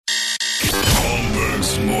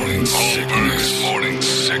Holmberg's Morning Sickness. Morning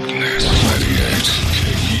Sickness.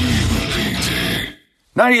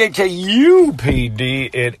 98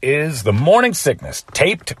 KUPD, it is the Morning Sickness,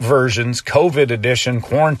 taped versions, COVID edition,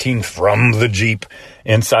 quarantined from the Jeep,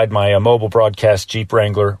 inside my mobile broadcast Jeep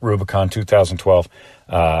Wrangler Rubicon 2012.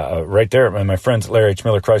 Right there, my friends at Larry H.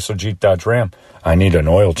 Miller Chrysler Jeep Dodge Ram. I need an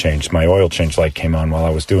oil change. My oil change light came on while I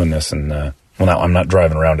was doing this, and well, now I'm not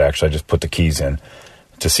driving around, actually. I just put the keys in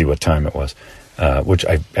to see what time it was, which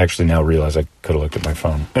I actually now realize I could have looked at my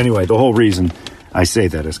phone. Anyway, the whole reason I say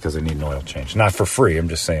that is because I need an oil change. Not for free, I'm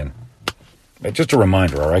just saying. Just a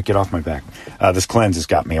reminder, all right? Get off my back. This cleanse has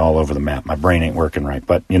got me all over the map. My brain ain't working right.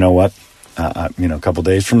 But you know what? A couple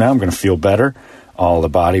days from now, I'm going to feel better. All the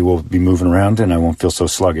body will be moving around, and I won't feel so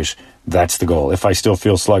sluggish. That's the goal. If I still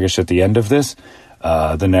feel sluggish at the end of this,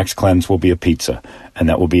 the next cleanse will be a pizza. And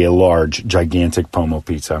that will be a large, gigantic Pomo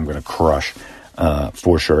pizza I'm going to crush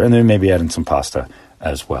for sure. And then maybe add in some pasta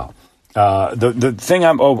as well. The thing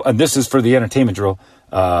this is for the entertainment drill.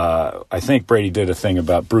 I think Brady did a thing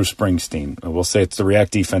about Bruce Springsteen. We'll say it's the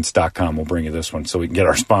reactdefense.com. We'll bring you this one so we can get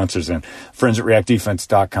our sponsors in. Friends at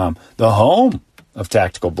reactdefense.com, the home of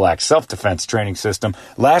Tactical Black self-defense training system.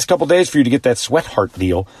 Last couple days for you to get that Sweat Heart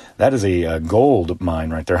deal. That is a gold mine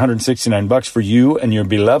right there. $169 for you and your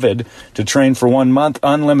beloved to train for 1 month.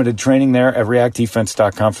 Unlimited training there at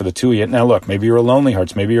reactdefense.com for the two of you. Now look, maybe you're a Lonely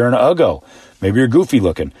Hearts. Maybe you're an Uggo. Maybe you're goofy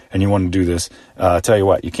looking and you want to do this. Tell you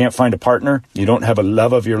what, you can't find a partner. You don't have a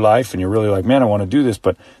love of your life and you're really like, man, I want to do this,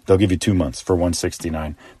 but they'll give you 2 months for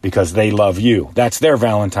 $169 because they love you. That's their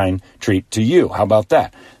Valentine treat to you. How about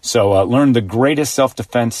that? So learn the greatest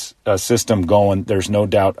self-defense system going. There's no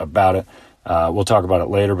doubt about it. We'll talk about it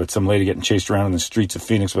later, but some lady getting chased around in the streets of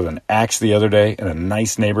Phoenix with an axe the other day in a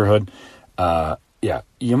nice neighborhood. Yeah,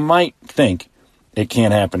 you might think it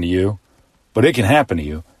can't happen to you, but it can happen to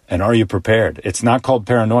you. And are you prepared? It's not called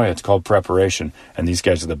paranoia. It's called preparation. And these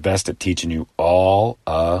guys are the best at teaching you all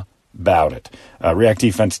about it.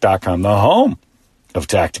 ReactDefense.com, the home of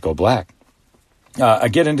Tactical Black. I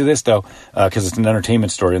get into this, though, because it's an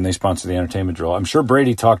entertainment story, and they sponsor the entertainment drill. I'm sure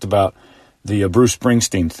Brady talked about the Bruce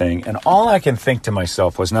Springsteen thing, and all I can think to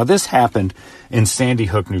myself was, now this happened in Sandy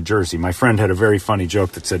Hook, New Jersey. My friend had a very funny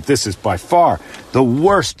joke that said, this is by far the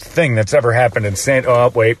worst thing that's ever happened in Sandy... Oh,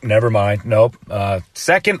 wait, never mind. Nope.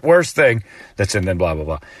 Second worst thing that's in... Then blah,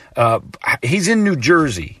 blah, blah. He's in New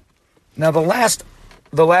Jersey. Now, the last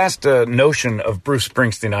notion of Bruce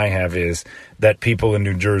Springsteen I have is that people in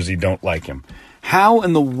New Jersey don't like him. How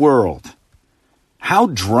in the world, how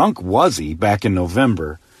drunk was he back in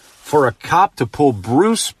November for a cop to pull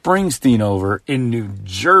Bruce Springsteen over in New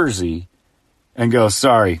Jersey and go,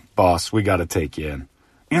 sorry, boss, we got to take you in?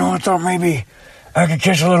 You know, I thought maybe I could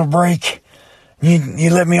catch a little break. You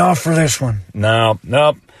let me off for this one.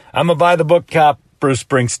 Nope. I'm a by-the-book cop, Bruce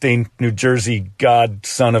Springsteen, New Jersey,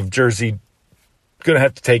 son of Jersey. Going to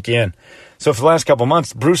have to take you in. So for the last couple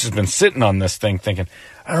months, Bruce has been sitting on this thing thinking,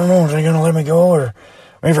 I don't know, are they going to let me go, or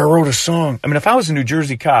maybe I wrote a song. I mean, if I was a New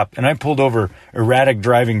Jersey cop and I pulled over erratic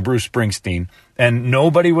driving Bruce Springsteen and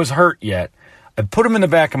nobody was hurt yet, I'd put him in the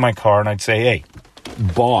back of my car and I'd say, hey,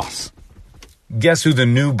 boss, guess who the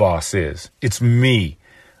new boss is? It's me.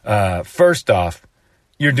 First off,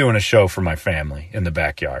 you're doing a show for my family in the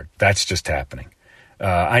backyard. That's just happening.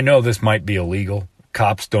 I know this might be illegal.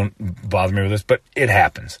 Cops don't bother me with this, but it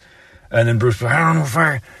happens. And then Bruce, I don't know if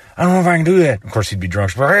I can do that. Of course, he'd be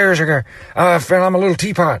drunk. But here's a guy. I'm a little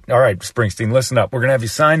teapot. All right, Springsteen, listen up. We're going to have you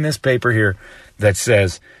sign this paper here that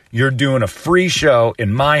says you're doing a free show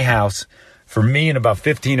in my house for me and about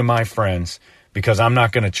 15 of my friends because I'm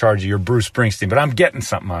not going to charge you. You're Bruce Springsteen, but I'm getting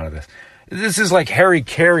something out of this. This is like Harry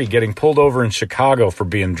Carey getting pulled over in Chicago for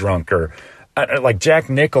being drunk, or like Jack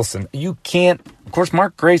Nicholson. You can't. Of course,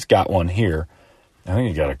 Mark Grace got one here. I think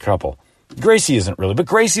he got a couple. Gracie isn't really, but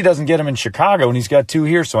Gracie doesn't get him in Chicago, and he's got 2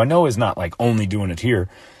 here, so I know he's not like only doing it here.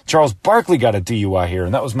 Charles Barkley got a DUI here,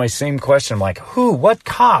 and that was my same question. I'm like, what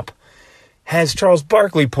cop has Charles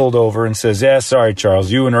Barkley pulled over and says, yeah, sorry, Charles,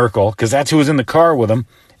 you and Urkel, because that's who was in the car with him,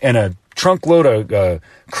 and a trunk load of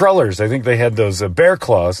crullers. I think they had those Bear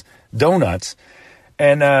Claws donuts,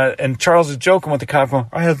 and Charles is joking with the cop going,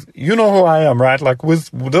 you know who I am, right? Like,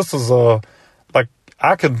 this is like,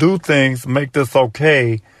 I can do things, make this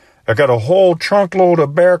okay. I got a whole trunk load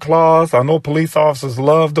of Bear Claws. I know police officers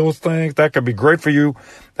love those things. That could be great for you.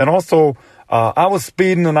 And also, I was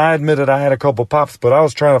speeding and I admitted I had a couple pops, but I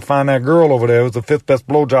was trying to find that girl over there. It was the 5th best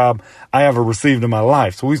blowjob I ever received in my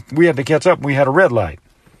life. So we had to catch up and we had a red light.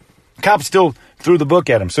 Cops still threw the book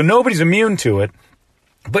at him. So nobody's immune to it.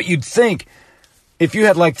 But you'd think if you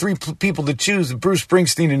had like 3 people to choose, Bruce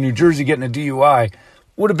Springsteen in New Jersey getting a DUI,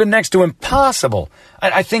 would have been next to impossible.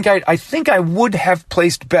 I think I would have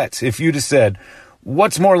placed bets if you'd have said,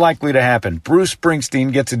 what's more likely to happen? Bruce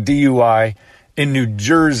Springsteen gets a DUI in New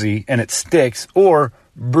Jersey and it sticks, or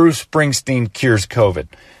Bruce Springsteen cures COVID.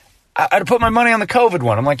 I'd have put my money on the COVID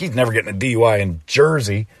one. I'm like, he's never getting a DUI in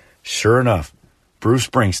Jersey. Sure enough, Bruce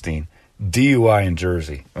Springsteen, DUI in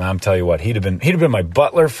Jersey. And I'm telling you what, he'd have been my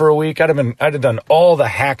butler for a week. I'd have done all the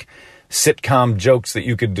hack sitcom jokes that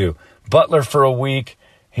you could do. Butler for a week.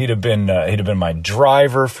 He'd have been my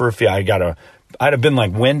driver for a few. I'd have been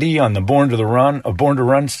like Wendy on the Born to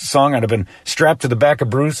Run song. I'd have been strapped to the back of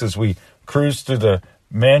Bruce as we cruised through the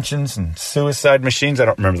mansions and suicide machines. I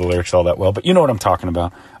don't remember the lyrics all that well, but you know what I'm talking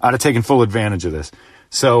about. I'd have taken full advantage of this.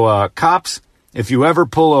 So, cops, if you ever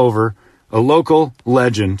pull over a local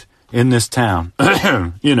legend in this town,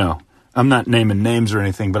 you know, I'm not naming names or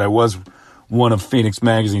anything, but I was one of Phoenix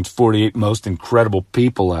Magazine's 48 most incredible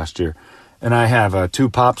people last year. And I have 2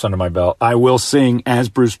 pops under my belt. I will sing as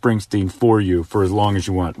Bruce Springsteen for you for as long as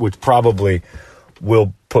you want, which probably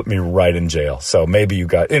will put me right in jail. So maybe you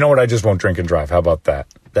know what? I just won't drink and drive. How about that?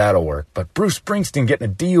 That'll work. But Bruce Springsteen getting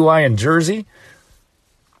a DUI in Jersey?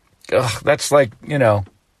 Ugh, that's like,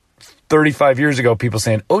 35 years ago, people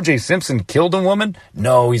saying, O.J. Simpson killed a woman?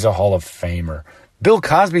 No, he's a Hall of Famer. Bill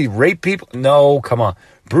Cosby raped people? No, come on.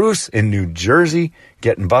 Bruce in New Jersey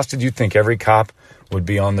getting busted? You'd think every cop would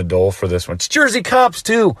be on the dole for this one. It's Jersey cops,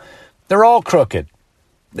 too. They're all crooked.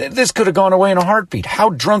 This could have gone away in a heartbeat. How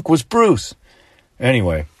drunk was Bruce?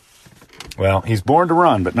 Anyway, well, he's born to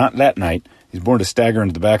run, but not that night. He's born to stagger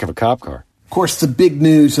into the back of a cop car. Of course, the big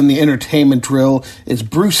news in the entertainment drill is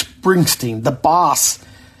Bruce Springsteen, the boss,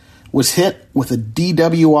 was hit with a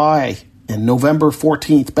DWI in November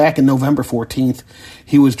 14th. Back in November 14th,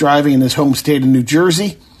 he was driving in his home state of New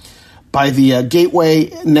Jersey by the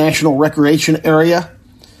Gateway National Recreation Area.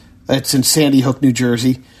 That's in Sandy Hook, New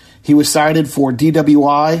Jersey. He was cited for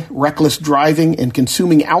DWI, reckless driving, and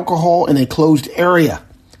consuming alcohol in a closed area.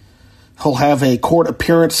 He'll have a court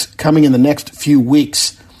appearance coming in the next few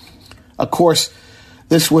weeks. Of course,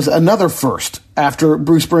 this was another first after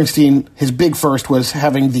Bruce Springsteen. His big first was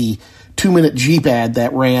having the 2-minute Jeep ad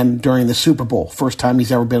that ran during the Super Bowl. First time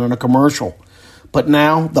he's ever been on a commercial. But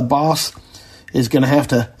now the boss is going to have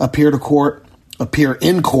to appear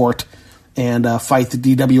in court, and fight the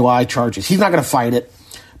DWI charges. He's not going to fight it.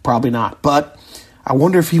 Probably not. But I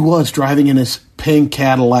wonder if he was driving in his pink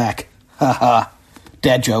Cadillac. Ha.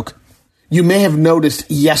 Dad joke. You may have noticed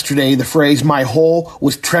yesterday the phrase "my hole"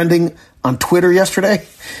 was trending on Twitter yesterday.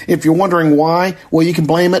 If you're wondering why, well, you can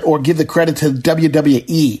blame it or give the credit to the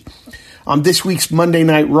WWE. On this week's Monday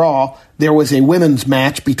Night Raw, there was a women's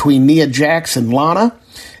match between Nia Jax and Lana.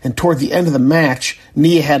 And toward the end of the match,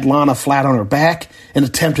 Nia had Lana flat on her back and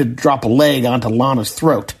attempted to drop a leg onto Lana's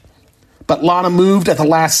throat. But Lana moved at the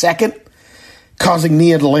last second, causing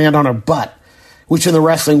Nia to land on her butt, which in the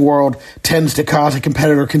wrestling world tends to cause a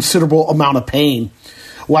competitor considerable amount of pain.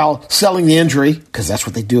 While selling the injury, because that's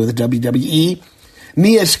what they do at the WWE,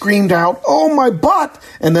 Nia screamed out, "Oh, my butt!"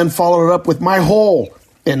 and then followed it up with "my hole."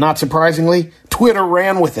 And not surprisingly, Twitter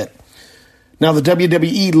ran with it. Now, the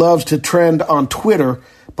WWE loves to trend on Twitter,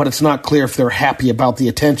 but it's not clear if they're happy about the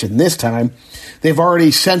attention this time. They've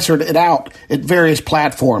already censored it out at various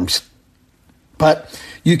platforms. But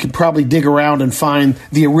you can probably dig around and find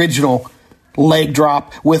the original leg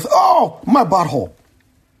drop with "oh, my butthole"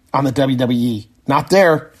 on the WWE. Not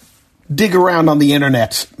there. Dig around on the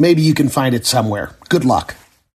internet. Maybe you can find it somewhere. Good luck.